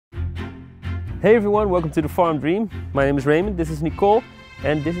Hey everyone, welcome to the Farm Dream. My name is Raymond, this is Nicole,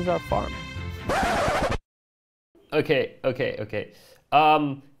 and this is our farm. Okay.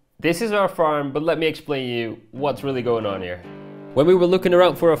 This is our farm, but let me explain to you what's really going on here. When we were looking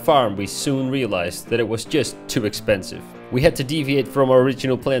around for a farm, we soon realized that it was just too expensive. We had to deviate from our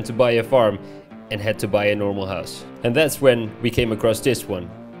original plan to buy a farm and had to buy a normal house. And that's when we came across this one.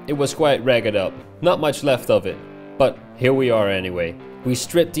 It was quite ragged up, not much left of it, but here we are anyway. We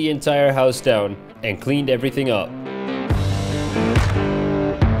stripped the entire house down and cleaned everything up.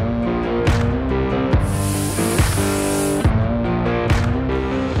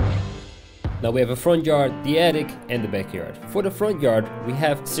 Now we have a front yard, the attic and the backyard. For the front yard we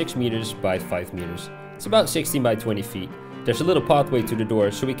have 6 meters by 5 meters. It's about 16 by 20 feet. There's a little pathway to the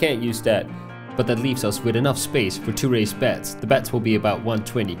door, so we can't use that. But that leaves us with enough space for 2 raised beds. The beds will be about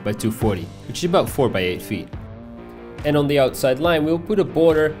 120 by 240, which is about 4 by 8 feet. And on the outside line we'll put a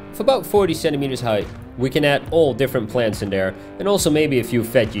border of about 40 centimeters high. We can add all different plants in there and also maybe a few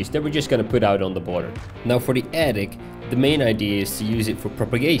veggies that we're just gonna put out on the border. Now for the attic, the main idea is to use it for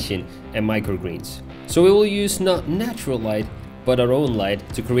propagation and microgreens. So we will use not natural light but our own light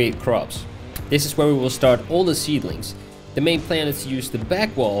to create crops. This is where we will start all the seedlings. The main plan is to use the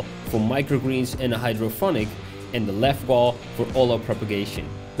back wall for microgreens and a hydroponic and the left wall for all our propagation.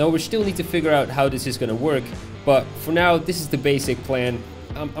 Now we still need to figure out how this is gonna work, but for now this is the basic plan.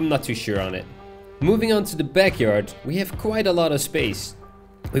 I'm not too sure on it. Moving on to the backyard, we have quite a lot of space.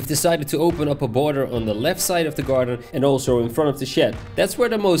 We've decided to open up a border on the left side of the garden and also in front of the shed. That's where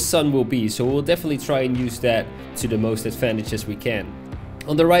the most sun will be, so we'll definitely try and use that to the most advantage as we can.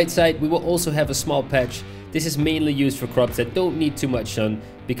 On the right side we will also have a small patch. This is mainly used for crops that don't need too much sun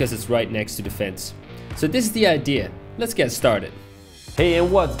because it's right next to the fence. So this is the idea. Let's get started. Hey,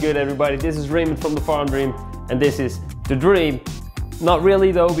 and what's good everybody? This is Raymond from the Farm Dream and this is the dream. Not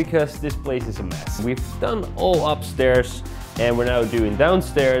really though, because this place is a mess. We've done all upstairs and we're now doing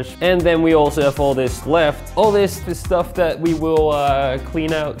downstairs, and then we also have all this left. All this is stuff that we will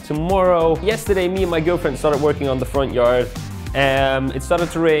clean out tomorrow. Yesterday me and my girlfriend started working on the front yard. It started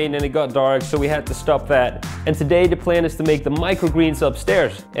to rain and it got dark, so we had to stop that. And today the plan is to make the microgreens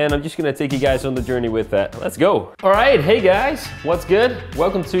upstairs, and I'm just gonna take you guys on the journey with that. Let's go. All right, hey guys, what's good?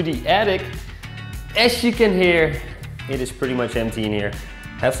 Welcome to the attic. As you can hear, it is pretty much empty in here.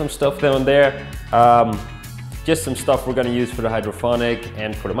 Have some stuff down there. Just some stuff we're gonna use for the hydroponic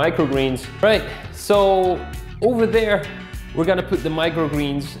and for the microgreens. Right, so over there, we're gonna put the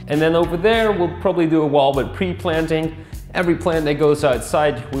microgreens, and then over there, we'll probably do a wall with pre-planting. Every plant that goes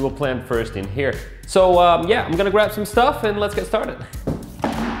outside, we will plant first in here. So yeah, I'm gonna grab some stuff and let's get started.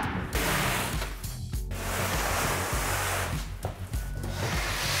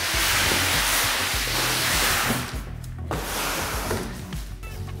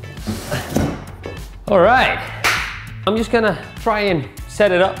 All right, I'm just gonna try and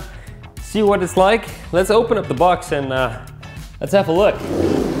set it up, see what it's like. Let's open up the box and let's have a look.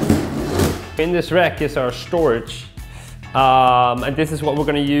 In this rack is our storage. And this is what we're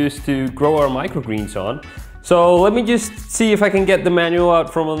gonna use to grow our microgreens on. So let me just see if I can get the manual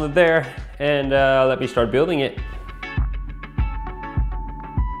out from under there and let me start building it.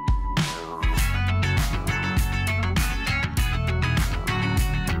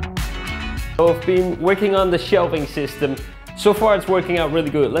 So I've been working on the shelving system. So far it's working out really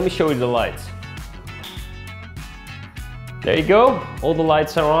good. Let me show you the lights. There you go, all the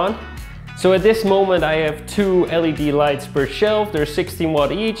lights are on. So at this moment I have 2 LED lights per shelf. They're 16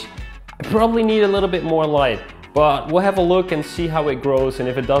 watt each. I probably need a little bit more light, but we'll have a look and see how it grows, and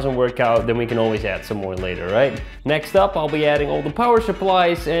if it doesn't work out then we can always add some more later, right? Next up I'll be adding all the power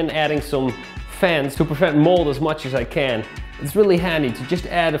supplies and adding some fans to prevent mold as much as I can. It's really handy to just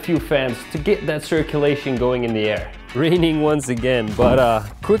add a few fans to get that circulation going in the air. Raining once again, but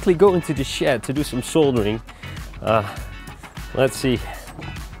quickly go into the shed to do some soldering. Let's see.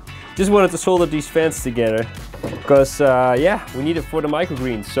 Just wanted to solder these fans together because yeah, we need it for the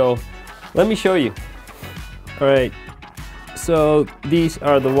microgreens. So let me show you. All right, so these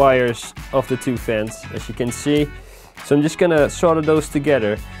are the wires of the 2 fans, as you can see. So I'm just gonna solder those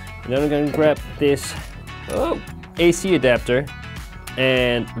together, and then I'm gonna grab this AC adapter,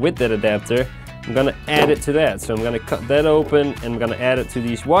 and with that adapter I'm gonna add it to that. So I'm gonna cut that open and I'm gonna add it to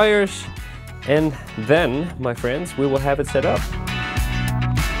these wires, and then, my friends, we will have it set up.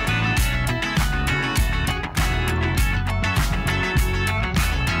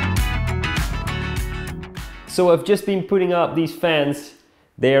 So I've just been putting up these fans.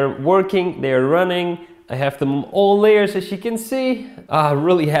 They're working, they're running. I have them all layers, as you can see.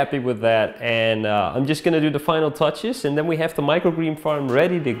 Really happy with that. And I'm just gonna do the final touches, and then we have the microgreen farm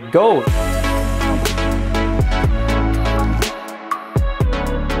ready to go.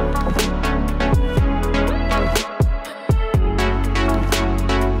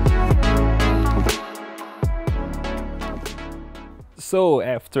 So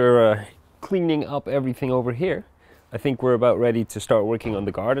after cleaning up everything over here, I think we're about ready to start working on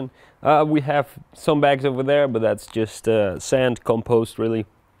the garden. We have some bags over there, but that's just sand, compost really.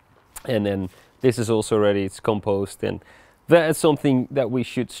 And then this is also ready, it's compost, and that is something that we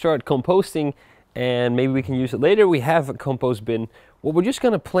should start composting, and maybe we can use it later. We have a compost bin. Well, we're just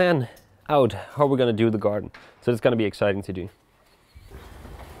gonna plan out how we're gonna do the garden. So it's gonna be exciting to do.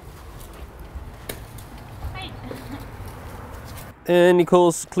 And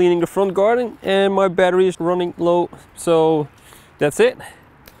Nicole's cleaning the front garden, and my battery is running low, so that's it.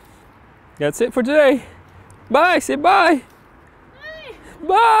 That's it for today. Bye, say bye. Bye.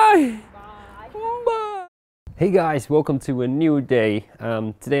 Bye. Bye. Bye. Hey guys, welcome to a new day.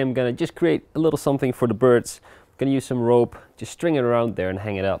 Today I'm gonna just create a little something for the birds. I'm gonna use some rope, just string it around there and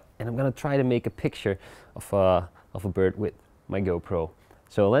hang it up. And I'm gonna try to make a picture of a bird with my GoPro.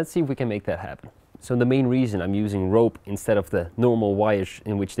 So let's see if we can make that happen. So the main reason I'm using rope instead of the normal wires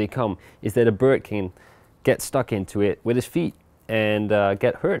in which they come is that a bird can get stuck into it with his feet and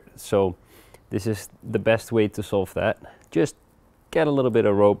get hurt. So this is the best way to solve that. Just get a little bit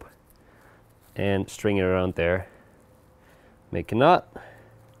of rope and string it around there. Make a knot.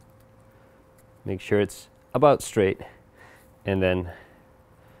 Make sure it's about straight. And then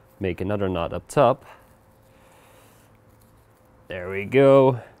make another knot up top. There we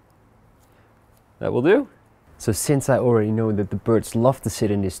go. That will do. So since I already know that the birds love to sit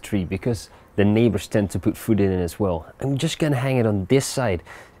in this tree because the neighbors tend to put food in it as well, I'm just gonna hang it on this side,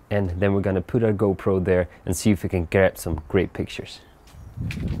 and then we're gonna put our GoPro there and see if we can grab some great pictures.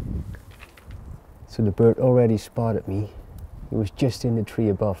 So the bird already spotted me. It was just in the tree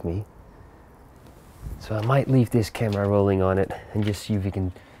above me. So I might leave this camera rolling on it and just see if we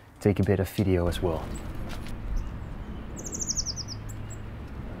can take a bit of video as well.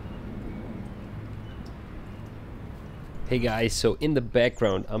 Hey guys, so in the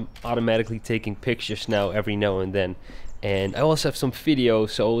background I'm automatically taking pictures now every now and then, and I also have some video,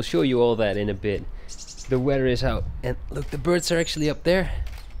 so I'll show you all that in a bit. The weather is out, and look, the birds are actually up there.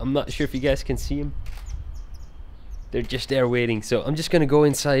 I'm not sure if you guys can see them. They're just there waiting, so I'm just gonna go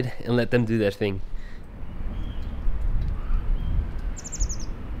inside and let them do their thing.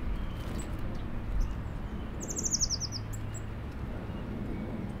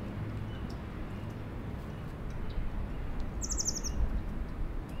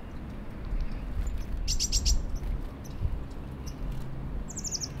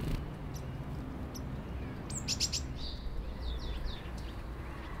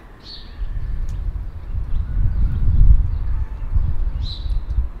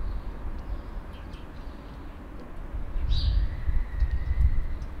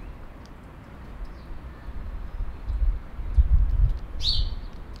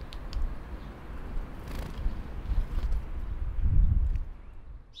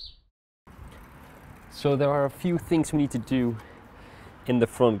 So there are a few things we need to do in the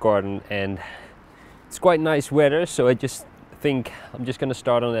front garden, and it's quite nice weather, so I just think I'm just gonna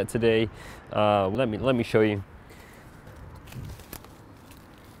start on that today. Let me show you.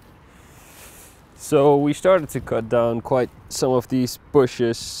 So we started to cut down quite some of these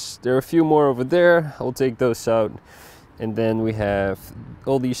bushes. There are a few more over there. I'll take those out, and then we have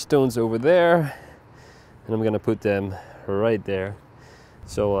all these stones over there, and I'm gonna put them right there.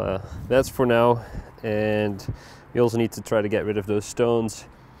 So that's for now, and we also need to try to get rid of those stones.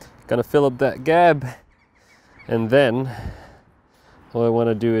 Gonna fill up that gap, and then all I want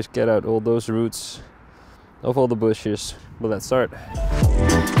to do is get out all those roots of all the bushes. Well, let's start.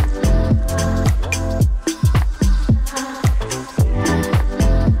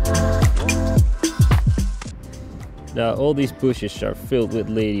 Now all these bushes are filled with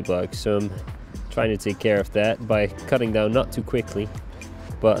ladybugs, so I'm trying to take care of that by cutting down not too quickly.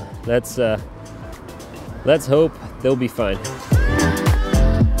 But let's hope they'll be fine.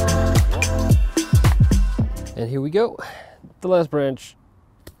 And here we go, the last branch,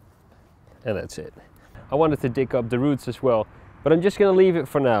 and that's it. I wanted to dig up the roots as well, but I'm just gonna leave it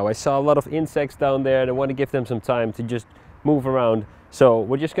for now. I saw a lot of insects down there, and I want to give them some time to just move around. So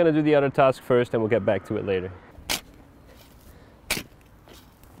we're just gonna do the other task first, and we'll get back to it later.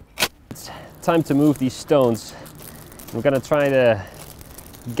 It's time to move these stones. I'm gonna try to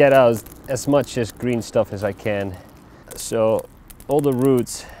get out as much as green stuff as I can. So all the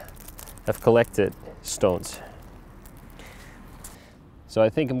roots have collected stones. So I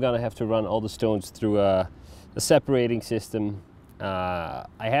think I'm gonna have to run all the stones through a separating system. I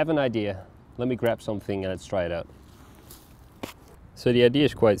have an idea. Let me grab something and let's try it out. So the idea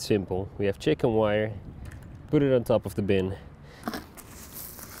is quite simple. We have chicken wire, put it on top of the bin.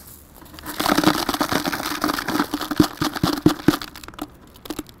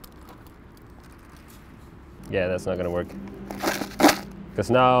 Yeah, that's not gonna work.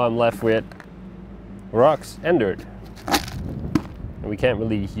 Because now I'm left with rocks and dirt. And we can't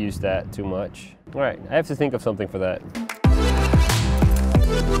really use that too much. All right, I have to think of something for that.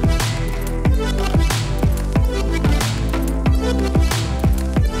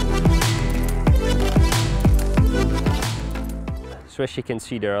 So as you can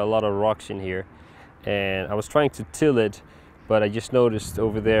see, there are a lot of rocks in here. And I was trying to till it, but I just noticed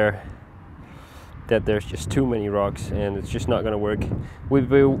over there that there's just too many rocks and it's just not gonna work. Would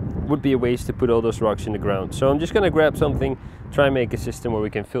be a waste to put all those rocks in the ground. So I'm just gonna grab something, try and make a system where we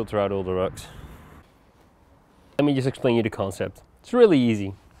can filter out all the rocks. Let me just explain you the concept. It's really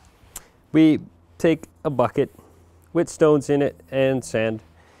easy. We take a bucket with stones in it and sand,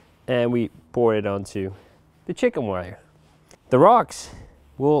 and we pour it onto the chicken wire. The rocks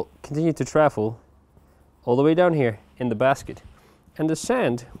will continue to travel all the way down here in the basket, and the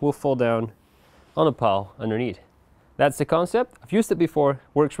sand will fall down on a pile underneath. That's the concept. I've used it before,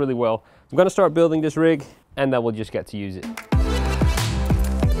 works really well. I'm gonna start building this rig and then we'll just get to use it.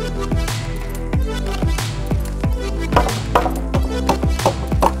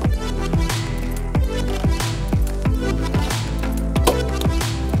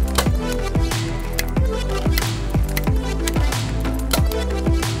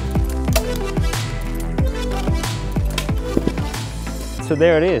 So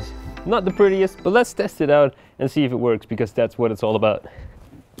there it is. Not the prettiest, but let's test it out and see if it works, because that's what it's all about.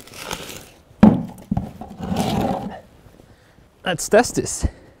 Let's test this.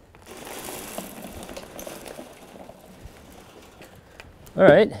 All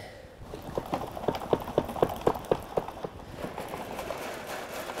right.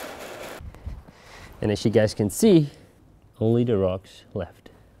 And as you guys can see, only the rocks left.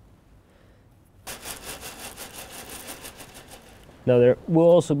 Now there will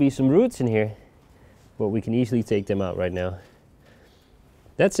also be some roots in here, but we can easily take them out right now.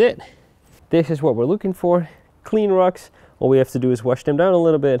 That's it. This is what we're looking for. Clean rocks. All we have to do is wash them down a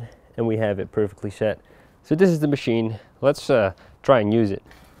little bit and we have it perfectly set. So this is the machine. Let's try and use it.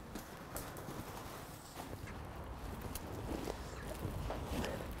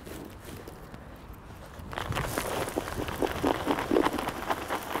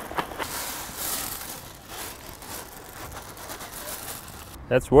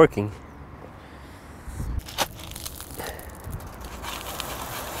 That's working.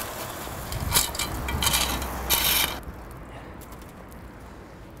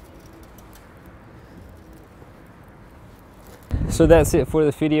 So that's it for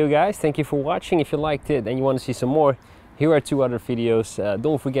the video, guys. Thank you for watching. If you liked it and you want to see some more, here are 2 other videos.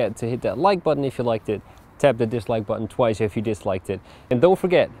 Don't forget to hit that like button if you liked it. Tap the dislike button twice if you disliked it. And don't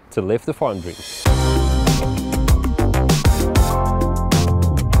forget to live the farm dream.